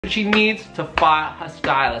She needs to fire her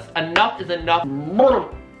stylist. Enough is enough.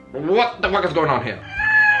 What the fuck is going on here?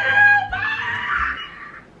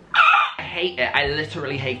 I hate it. I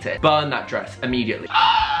literally hate it. Burn that dress immediately.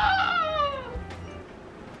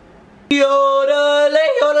 Yodelay,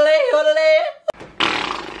 yodelay, yodelay.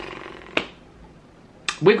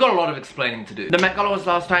 We've got a lot of explaining to do. The Met Gala was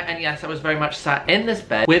last night, and yes, I was very much sat in this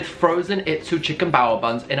bed with frozen Itsu chicken bower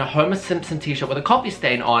buns in a Homer Simpson t-shirt with a coffee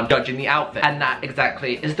stain on, judging the outfit. And that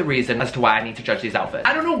exactly is the reason as to why I need to judge these outfits.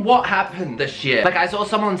 I don't know what happened this year. Like, I saw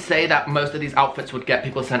someone say that most of these outfits would get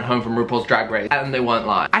people sent home from RuPaul's Drag Race, and they weren't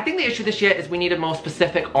lying. I think the issue this year is we need a more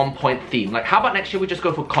specific, on-point theme. Like, how about next year we just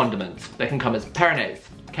go for condiments? They can come as peronaise,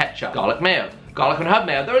 ketchup, garlic mayo, garlic and herb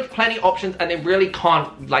mayo. There is plenty of options, and they really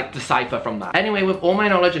can't like decipher from that. Anyway, with all my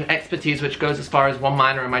knowledge and expertise, which goes as far as 1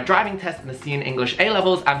 minor in my driving test and the C in English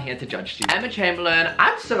A-levels, I'm here to judge you. Emma Chamberlain,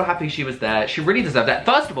 I'm so happy she was there. She really deserved that.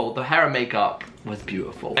 First of all, the hair and makeup was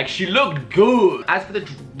beautiful. Like, she looked good. As for the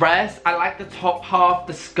dress, I like the top half.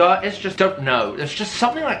 The skirt is just, don't know. There's just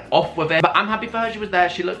something like off with it. But I'm happy for her. She was there.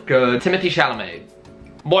 She looked good. Timothy Chalamet.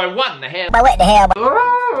 Boy, what in the hell? Boy, what the hell?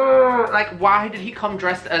 Like, why did he come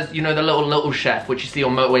dressed as, you know, the little chef, which you see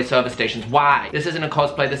on motorway service stations? Why? This isn't a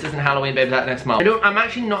cosplay. This isn't Halloween, baby, that next month. I'm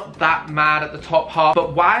actually not that mad at the top half,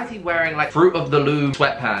 but why is he wearing, like, Fruit of the Loom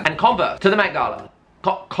sweatpants and Converse to the Met Gala?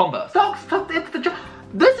 Converse. Stop, it's the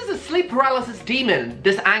This is a sleep paralysis demon,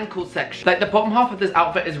 this ankle section. Like, the bottom half of this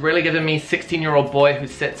outfit is really giving me 16-year-old boy who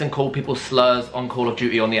sits and calls people slurs on Call of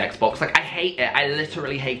Duty on the Xbox. Like, I hate it. I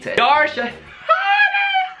literally hate it. Darsha.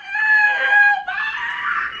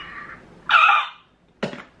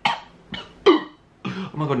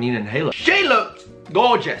 Oh my god, need an inhaler. She looked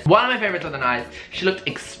gorgeous. One of my favorites of the night. She looked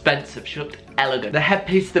expensive. She looked elegant. The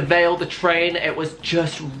headpiece, the veil, the train, it was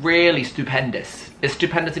just really stupendous. Is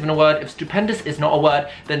stupendous even a word? If stupendous is not a word,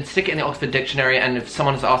 then stick it in the Oxford Dictionary, and if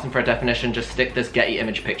someone is asking for a definition, just stick this Getty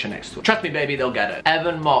image picture next to it. Trust me, baby, they'll get it.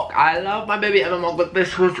 Evan Mock. I love my baby Evan Mock, but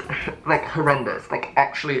this was like horrendous. Like,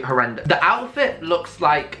 actually horrendous. The outfit looks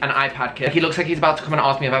like an iPad kid. Like, he looks like he's about to come and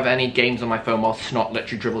ask me if I have any games on my phone while snot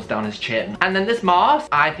literally dribbles down his chin. And then this mask,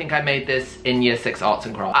 I think I made this in year 6 arts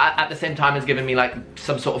and crafts. At the same time as giving me like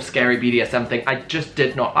some sort of scary BDSM thing. I just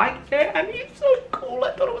did not like it, and he's so cool.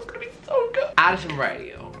 I thought it was gonna be so good. Addison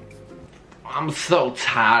Radio. I'm so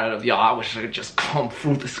tired of y'all. I wish I could just come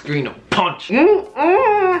through the screen and punch.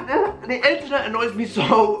 The internet annoys me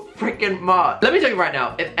so freaking much. Let me tell you right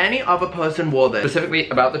now, if any other person wore this, specifically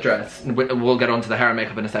about the dress, and we'll get onto the hair and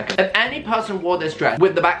makeup in a second. If any person wore this dress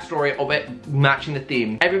with the backstory of it matching the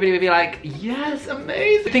theme, everybody would be like, yes,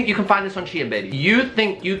 amazing. You think you can find this on Shein, baby? You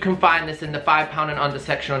think you can find this in the £5 and under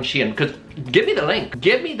section on Shein? Because give me the link.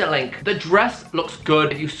 Give me the link. The dress looks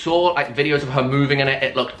good. If you saw like videos of her moving in it,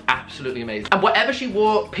 it looked absolutely amazing. And whatever she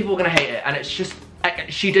wore, people were gonna hate it. And it's just,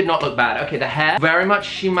 she did not look bad. Okay, the hair, very much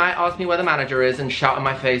she might ask me where the manager is and shout in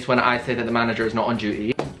my face when I say that the manager is not on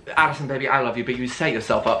duty. Addison, baby, I love you, but you set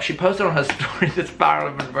yourself up. She posted on her story this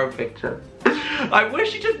Marilyn Monroe picture. I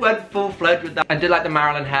wish she just went full-fledged with that. I did like the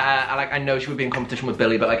Marilyn hair. I know she would be in competition with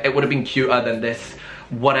Billie, but like it would have been cuter than this,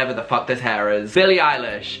 whatever the fuck this hair is. Billie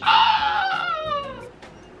Eilish.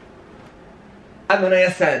 And then I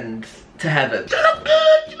ascend to heaven. She looked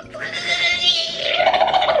good. She looked good.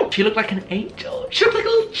 She looked like an angel. She looked like a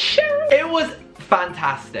little cherub. It was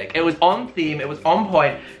fantastic. It was on theme. It was on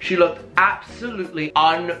point. She looked absolutely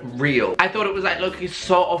unreal. I thought it was like looking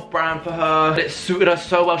so off-brand for her. It suited her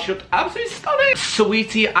so well. She looked absolutely stunning.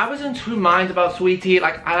 Sweetie, I was in 2 minds about Sweetie.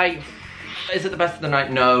 Like, is it the best of the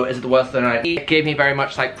night? No. Is it the worst of the night? It gave me very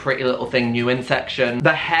much like Pretty Little Thing new in section.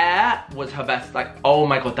 The hair was her best. Like, oh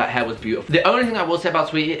my god, that hair was beautiful. The only thing I will say about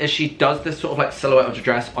Sweetie is she does this sort of like silhouette of the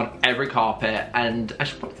dress on every carpet, and I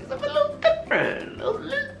should probably say something a little different.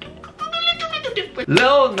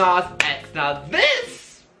 Lil Nas X. Now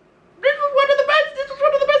this was one of the best. This was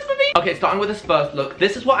one of the best for me. Okay, starting with this first look.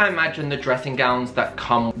 This is what I imagine the dressing gowns that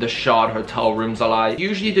come the Shard hotel rooms are like.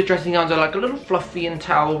 Usually the dressing gowns are like a little fluffy and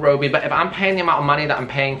towel roby, but if I'm paying the amount of money that I'm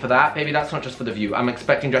paying for that, baby, that's not just for the view. I'm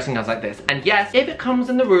expecting dressing gowns like this. And yes, if it comes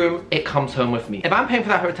in the room, it comes home with me. If I'm paying for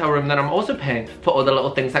that hotel room, then I'm also paying for all the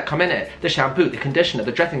little things that come in it. The shampoo, the conditioner,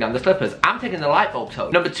 the dressing gown, the slippers. I'm taking the light bulbs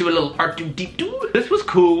home. Number 2, a little R2D2. This was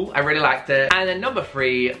cool. I really liked it. And then number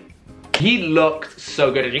 3, he looked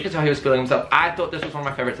so good, and you could tell he was feeling himself. I thought this was one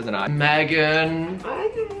of my favorites of the night. Megan.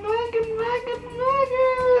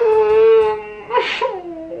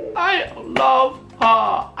 I love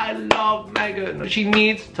her. I love Megan. She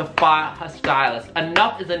needs to fire her stylist.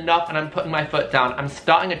 Enough is enough, and I'm putting my foot down. I'm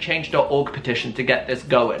starting a change.org petition to get this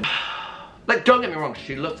going. Like, don't get me wrong,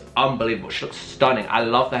 she looks unbelievable. She looks stunning. I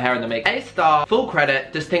love the hair and the makeup. A-star, full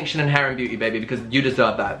credit, distinction in hair and beauty, baby, because you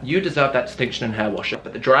deserve that. You deserve that distinction in hair wash.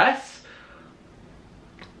 But the dress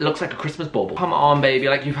looks like a Christmas bauble. Come on, baby,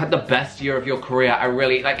 like, you've had the best year of your career. I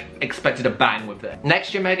really, like, expected a bang with it.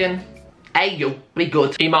 Next year, Megan, hey, you, be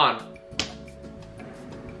good. Iman.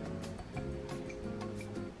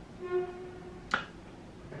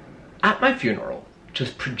 At my funeral,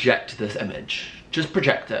 just project this image. Just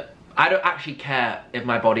project it. I don't actually care if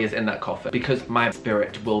my body is in that coffin because my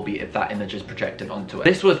spirit will be if that image is projected onto it.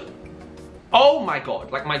 This was, oh my god,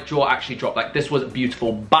 like my jaw actually dropped. Like this was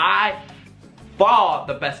beautiful. By far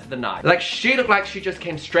the best of the night. Like she looked like she just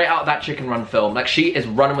came straight out of that Chicken Run film. Like she is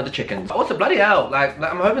running with the chickens. Also bloody hell, like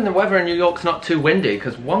I'm hoping the weather in New York's not too windy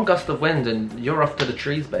because one gust of wind and you're off to the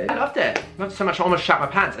trees, babe. I loved it. Not so much I almost shat my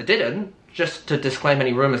pants. I didn't. Just to disclaim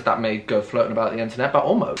any rumors that may go floating about the internet, but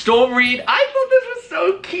almost. Storm Reid, I thought this was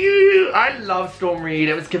so cute. I love Storm Reid.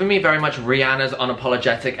 It was giving me very much Rihanna's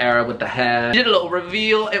unapologetic era with the hair. She did a little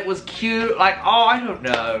reveal. It was cute. Like, oh, I don't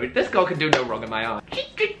know. This girl can do no wrong in my eyes.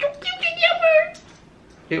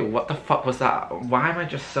 Ew, what the fuck was that? Why am I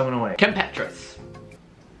just so annoyed? Kim Petras.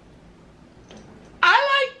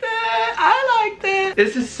 I liked it.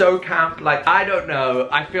 This is so camp. Like, I don't know.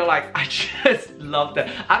 I feel like I just loved it.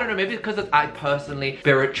 I don't know, maybe because I personally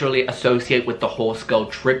spiritually associate with the horse girl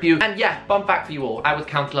tribute. And yeah, fun fact for you all, I was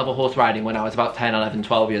counter level horse riding when I was about 10, 11,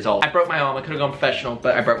 12 years old. I broke my arm. I could have gone professional,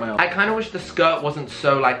 but I broke my arm. I kind of wish the skirt wasn't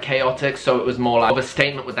so like chaotic, so it was more like of a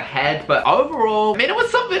statement with the head, but overall, I mean, it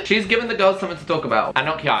was something. She's giving the girls something to talk about. And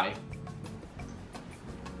not Kiai.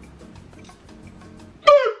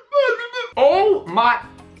 Oh my.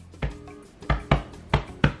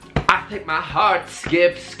 I think my heart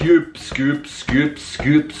skip, scoop, scoop, scoop,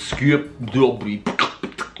 scoop, scoop.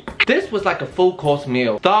 This was like a full course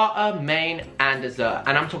meal. Starter, main, and dessert.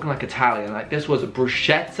 And I'm talking like Italian. Like this was a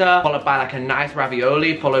bruschetta, followed by like a nice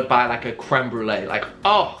ravioli, followed by like a creme brulee. Like,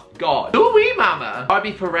 oh god. Ooh-wee mama.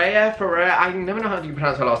 Barbie Ferreira, I never know how you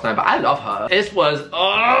pronounce her last name, but I love her. This was,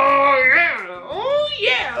 oh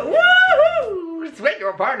yeah, woohoo! Swing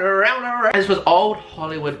your partner around her. This was old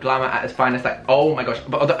Hollywood glamour at its finest. Like, oh my gosh.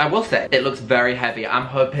 But I will say, it looks very heavy. I'm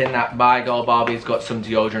hoping that my girl Barbie's got some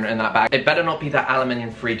deodorant in that bag. It better not be that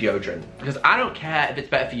aluminium-free deodorant. Because I don't care if it's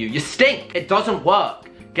better for you. You stink. It doesn't work.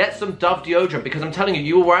 Get some Dove deodorant because I'm telling you,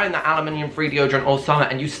 you were wearing that aluminium-free deodorant all summer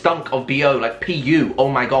and you stunk of BO, like PU. Oh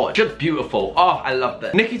my god. Just beautiful. Oh, I loved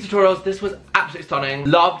it. Nikki Tutorials, this was absolutely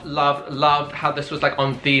stunning. Loved, loved, loved how this was like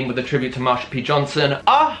on theme with a tribute to Marsha P. Johnson.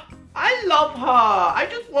 Ah. I love her. I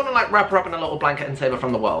just want to like wrap her up in a little blanket and save her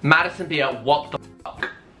from the world. Madison Beer, what the fuck?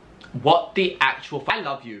 What the actual I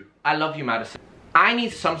love you. I love you, Madison. I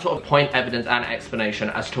need some sort of point, evidence, and explanation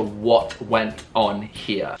as to what went on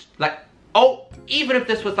here. Like, oh, even if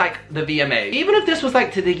this was like the VMA, even if this was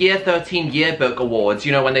like to the year 13 yearbook awards,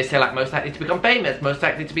 you know, when they say like most likely to become famous, most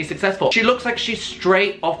likely to be successful. She looks like she's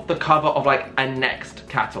straight off the cover of like a Next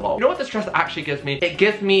catalog. You know what this dress actually gives me? It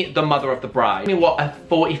gives me the mother of the bride. I mean, what a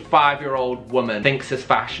 45-year-old woman thinks is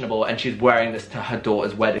fashionable and she's wearing this to her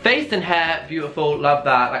daughter's wedding. Face and hair, beautiful, love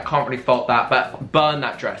that. Like, can't really fault that, but burn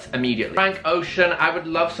that dress immediately. Frank Ocean, I would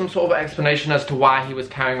love some sort of explanation as to why he was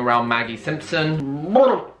carrying around Maggie Simpson.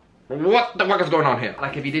 What the fuck is going on here?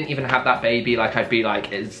 Like, if he didn't even have that baby, like, I'd be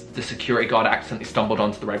like, is the security guard accidentally stumbled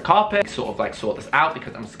onto the red carpet? Sort of like sort this out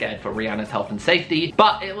because I'm scared for Rihanna's health and safety.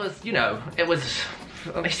 But it was, you know, it was,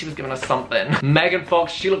 at least she was giving us something. Megan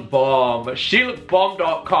Fox, she looked bomb. She looked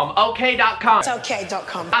bomb.com. Okay.com. It's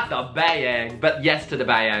okay.com. Not the bayang, but yes to the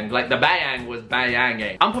bayang. Like, the bayang was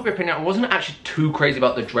bayanging. Unpopular opinion, I wasn't actually too crazy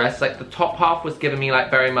about the dress. Like, the top half was giving me like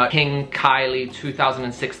very much King Kylie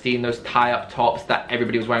 2016, those tie-up tops that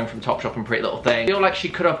everybody was wearing from Topshop and Pretty Little Thing. I feel like she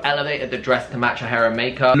could have elevated the dress to match her hair and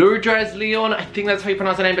makeup. Lourdes Leon, I think that's how you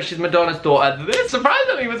pronounce her name, but she's Madonna's daughter. This,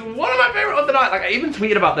 surprisingly, was one of my favorite of the night. Like, I even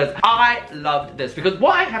tweeted about this. I loved this because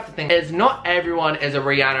what I have to think is not everyone is a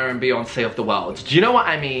Rihanna and Beyonce of the world. Do you know what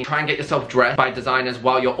I mean? Try and get yourself dressed by designers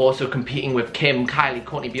while you're also competing with Kim, Kylie,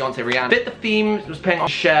 Kourtney, Beyonce, Rihanna. Fit the theme, it was paying off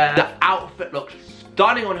share. The outfit looked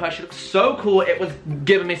stunning on her. She looked so cool. It was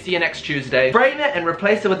giving me see you next Tuesday. Brain it and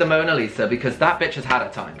replace her with the Mona Lisa because that bitch has had her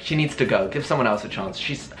time. She needs to go. Give someone else a chance.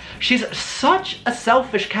 She's such a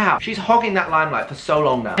selfish cow. She's hogging that limelight for so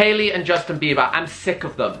long now. Hailey and Justin Bieber, I'm sick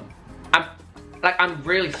of them. I'm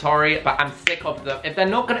really sorry, but I'm sick of them. If they're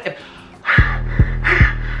not gonna...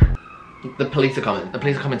 The police are coming. The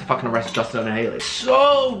police are coming to fucking arrest Justin and Hailey.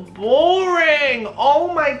 So boring.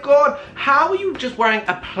 Oh my god. How are you just wearing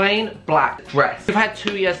a plain black dress? You've had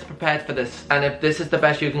 2 years to prepare for this, and if this is the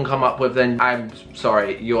best you can come up with, then I'm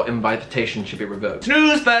sorry. Your invitation should be revoked.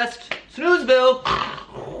 Snooze fest. Snoozeville.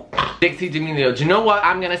 Dixie D'Amelio. Do you know what?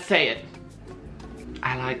 I'm gonna say it.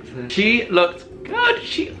 I liked her. She looked good.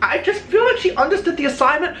 I just feel like she understood the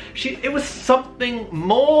assignment. It was something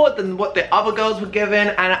more than what the other girls were given.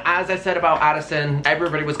 And as I said about Addison,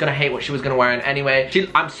 everybody was gonna hate what she was gonna wear in anyway.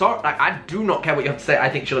 I'm sorry, like, I do not care what you have to say. I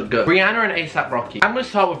think she looked good. Rihanna and A$AP Rocky. I'm gonna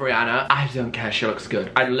start with Rihanna. I don't care. She looks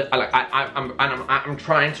good. I'm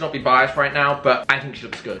trying to not be biased right now, but I think she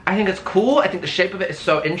looks good. I think it's cool. I think the shape of it is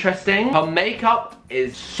so interesting. Her makeup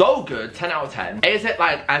is so good, 10 out of 10. Is it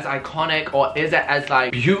like as iconic or is it as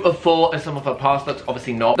like beautiful as some of her past looks?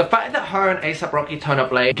 Obviously not. The fact that her and A$AP Rocky turn up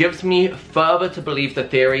late gives me further to believe the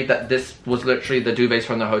theory that this was literally the duvets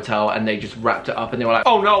from the hotel and they just wrapped it up and they were like,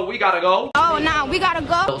 oh no, we gotta go. Oh no, we gotta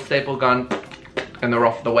go. Little staple gun. And they're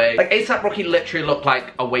off the way. Like, A$AP Rocky literally looked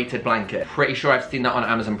like a weighted blanket. Pretty sure I've seen that on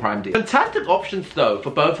Amazon Prime Day. Fantastic options though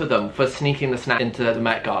for both of them for sneaking the snack into the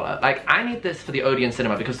Met Gala. Like, I need this for the Odeon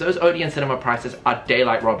Cinema because those Odeon Cinema prices are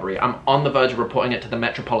daylight robbery. I'm on the verge of reporting it to the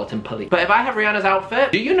Metropolitan Police. But if I have Rihanna's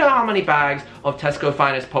outfit, do you know how many bags of Tesco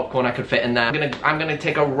Finest popcorn I could fit in there? I'm gonna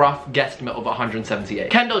take a rough guesstimate of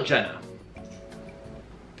 178. Kendall Jenner.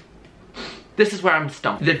 This is where I'm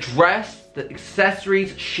stumped. The dress, the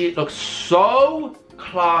accessories, she looks so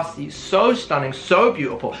classy, so stunning, so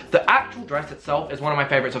beautiful. The actual dress itself is one of my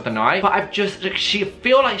favorites of the night, but she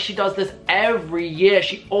feel like she does this every year.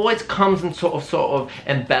 She always comes in sort of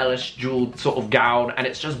embellished, jeweled sort of gown, and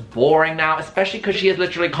it's just boring now, especially because she is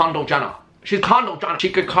literally Kendall Jenner. She's Kendall Jenner. She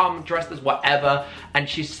could come dressed as whatever, and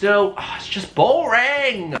she's still, it's just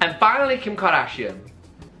boring. And finally, Kim Kardashian.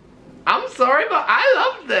 I'm sorry, but I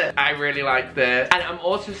loved it. I really liked it. And I'm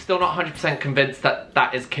also still not 100% convinced that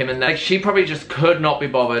that is Kim in there. Like, she probably just could not be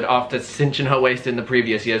bothered after cinching her waist in the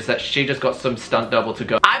previous years that she just got some stunt double to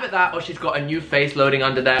go. Either that or she's got a new face loading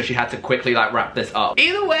under there. So she had to quickly like wrap this up.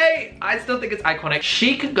 Either way, I still think it's iconic.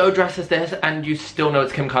 She could go dressed as this and you still know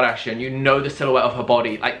it's Kim Kardashian. You know the silhouette of her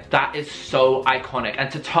body. Like, that is so iconic. And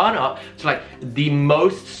to turn up to like the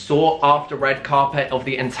most sought after red carpet of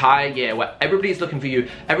the entire year where everybody's looking for you,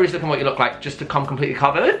 everybody's looking what you look like, just to come completely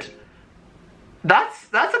covered. That's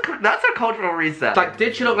a cultural reset. Like,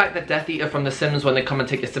 did she look like the Death Eater from The Sims when they come and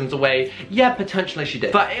take your Sims away? Yeah, potentially she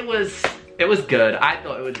did. But it was good. I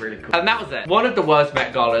thought it was really cool. And that was it. One of the worst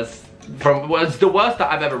Met Galas was the worst that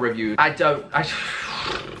I've ever reviewed.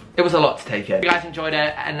 It was a lot to take in. If you guys enjoyed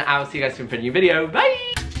it, and I'll see you guys soon for a new video. Bye!